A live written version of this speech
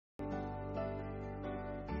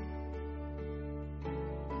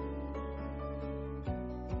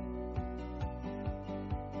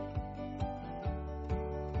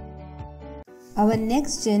Our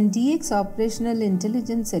next-gen DX operational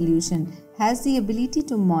intelligence solution has the ability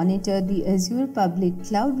to monitor the Azure public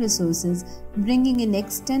cloud resources, bringing in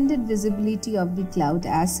extended visibility of the cloud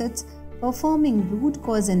assets, performing root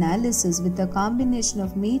cause analysis with a combination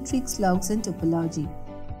of matrix logs and topology.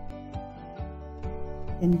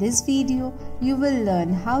 In this video, you will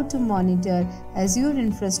learn how to monitor Azure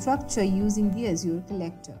infrastructure using the Azure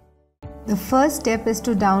Collector. The first step is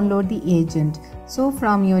to download the agent. So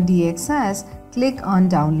from your DXS, click on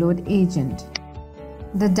Download Agent.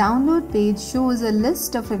 The download page shows a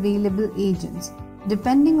list of available agents.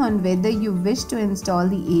 Depending on whether you wish to install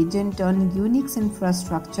the agent on Unix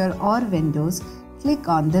infrastructure or Windows, click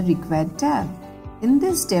on the Required tab. In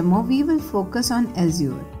this demo, we will focus on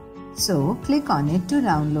Azure. So, click on it to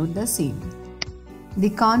download the same. The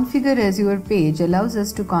Configure Azure page allows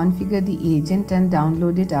us to configure the agent and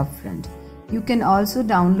download it upfront. You can also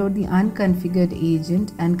download the unconfigured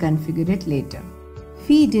agent and configure it later.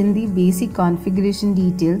 Feed in the basic configuration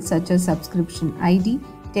details such as subscription ID,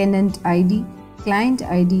 tenant ID, client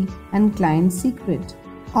ID, and client secret.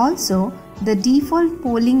 Also, the default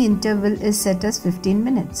polling interval is set as 15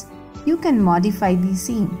 minutes. You can modify the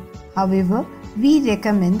same. However, we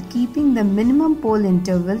recommend keeping the minimum poll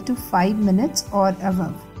interval to 5 minutes or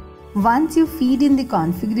above. Once you feed in the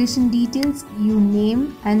configuration details, you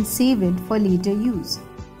name and save it for later use.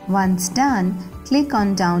 Once done, click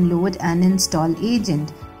on Download and Install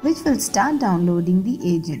Agent, which will start downloading the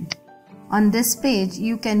agent. On this page,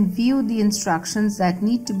 you can view the instructions that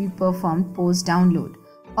need to be performed post-download.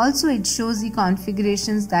 Also, it shows the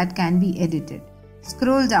configurations that can be edited.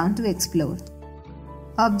 Scroll down to explore.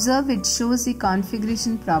 Observe it shows the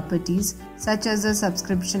configuration properties such as the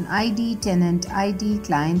subscription ID, tenant ID,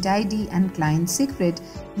 client ID, and client secret,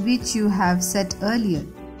 which you have set earlier.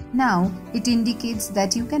 Now, it indicates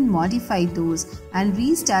that you can modify those, and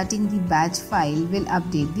restarting the batch file will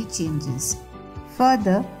update the changes.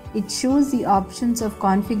 Further, it shows the options of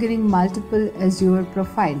configuring multiple Azure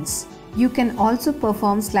profiles. You can also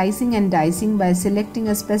perform slicing and dicing by selecting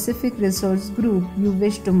a specific resource group you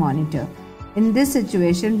wish to monitor. In this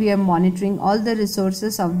situation, we are monitoring all the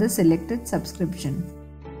resources of the selected subscription.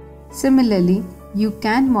 Similarly, you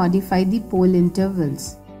can modify the poll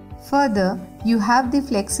intervals. Further, you have the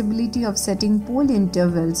flexibility of setting poll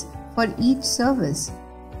intervals for each service.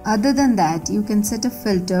 Other than that, you can set a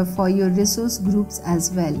filter for your resource groups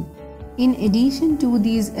as well. In addition to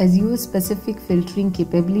these Azure-specific filtering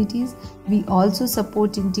capabilities, we also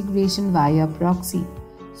support integration via proxy.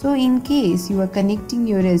 So in case you are connecting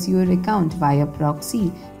your Azure account via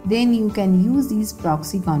proxy, then you can use these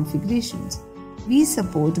proxy configurations. We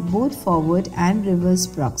support both forward and reverse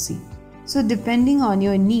proxy. So depending on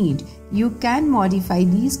your need, you can modify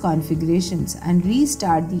these configurations and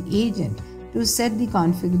restart the agent to set the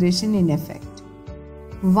configuration in effect.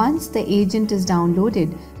 Once the agent is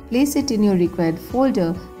downloaded, place it in your required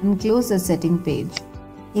folder and close the setting page.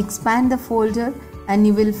 Expand the folder and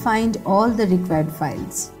you will find all the required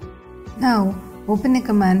files. Now, open a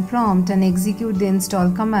command prompt and execute the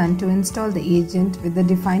install command to install the agent with the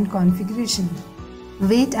defined configuration.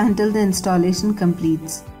 Wait until the installation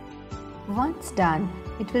completes. Once done,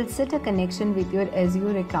 it will set a connection with your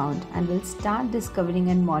Azure account and will start discovering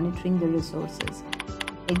and monitoring the resources.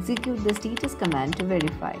 Execute the status command to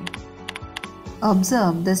verify.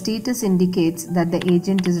 Observe the status indicates that the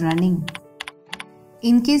agent is running.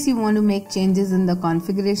 In case you want to make changes in the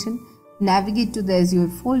configuration, navigate to the Azure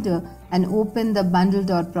folder and open the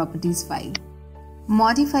bundle.properties file.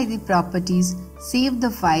 Modify the properties, save the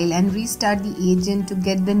file and restart the agent to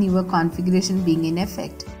get the newer configuration being in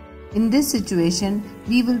effect. In this situation,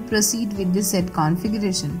 we will proceed with the set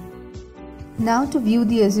configuration. Now to view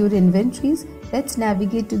the Azure inventories, let's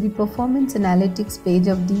navigate to the Performance Analytics page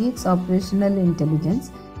of DX Operational Intelligence,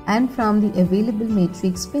 and from the Available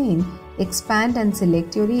Matrix pane, expand and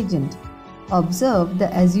select your agent. Observe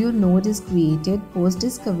the Azure node is created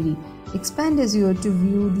post-discovery. Expand Azure to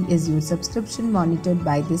view the Azure subscription monitored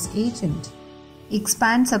by this agent.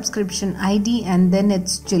 Expand subscription ID and then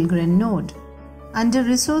its children node. Under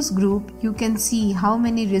Resource Group, you can see how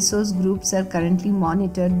many resource groups are currently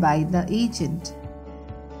monitored by the agent.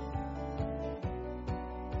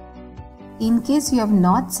 In case you have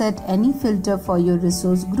not set any filter for your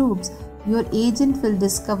resource groups, your agent will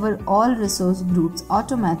discover all resource groups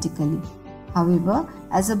automatically. However,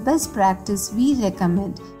 as a best practice, we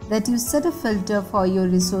recommend that you set a filter for your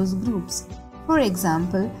resource groups. For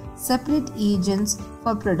example, separate agents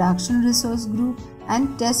for production resource group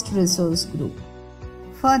and test resource group.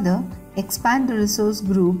 Further, expand the resource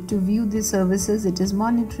group to view the services it is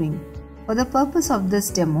monitoring. For the purpose of this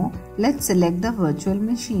demo, let's select the virtual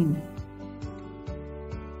machine.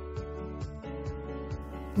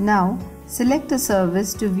 Now, select a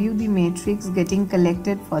service to view the matrix getting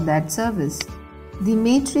collected for that service. The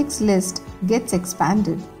matrix list gets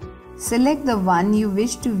expanded. Select the one you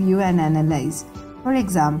wish to view and analyze. For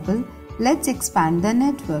example, let's expand the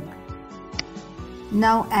network.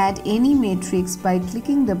 Now add any matrix by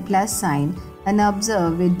clicking the plus sign and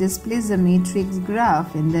observe it displays the matrix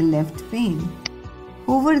graph in the left pane.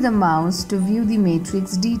 Hover the mouse to view the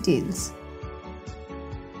matrix details.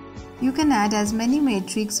 You can add as many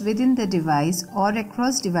matrix within the device or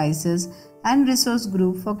across devices and resource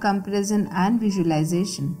group for comparison and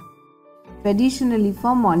visualization. Traditionally,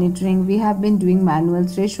 for monitoring, we have been doing manual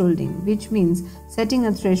thresholding, which means setting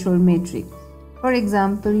a threshold matrix. For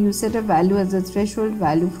example, you set a value as a threshold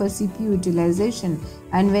value for CPU utilization,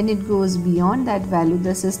 and when it goes beyond that value,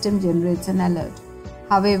 the system generates an alert.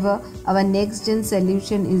 However, our next-gen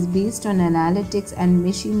solution is based on analytics and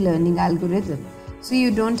machine learning algorithm, so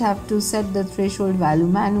you don't have to set the threshold value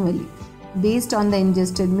manually. Based on the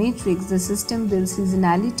ingested matrix, the system builds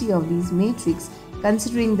seasonality of these matrix,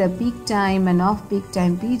 considering the peak time and off-peak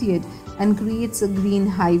time period, and creates a green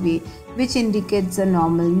highway, which indicates a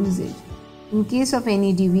normal usage. In case of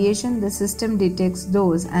any deviation, the system detects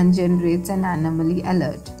those and generates an anomaly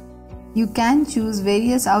alert. You can choose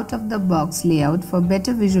various out-of-the-box layout for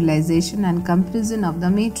better visualization and comparison of the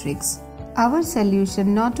matrix. Our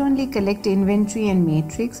solution not only collects inventory and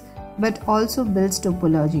matrix, but also builds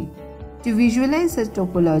topology. To visualize a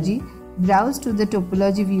topology, browse to the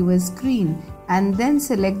topology viewer screen and then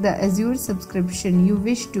select the Azure subscription you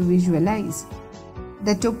wish to visualize.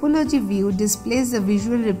 The topology view displays a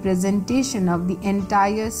visual representation of the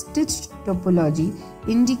entire stitched topology,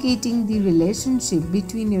 indicating the relationship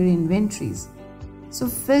between your inventories. So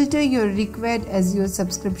filter your required Azure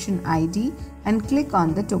subscription ID and click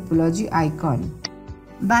on the topology icon.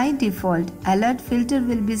 By default, alert filter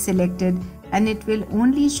will be selected and it will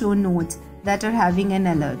only show nodes that are having an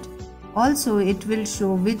alert. Also, it will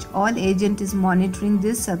show which all agent is monitoring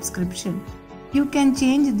this subscription. You can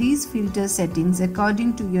change these filter settings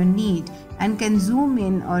according to your need and can zoom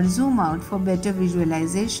in or zoom out for better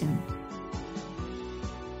visualization.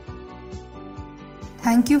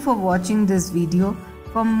 Thank you for watching this video.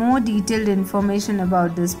 For more detailed information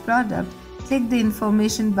about this product, click the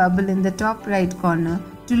information bubble in the top right corner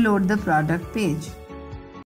to load the product page.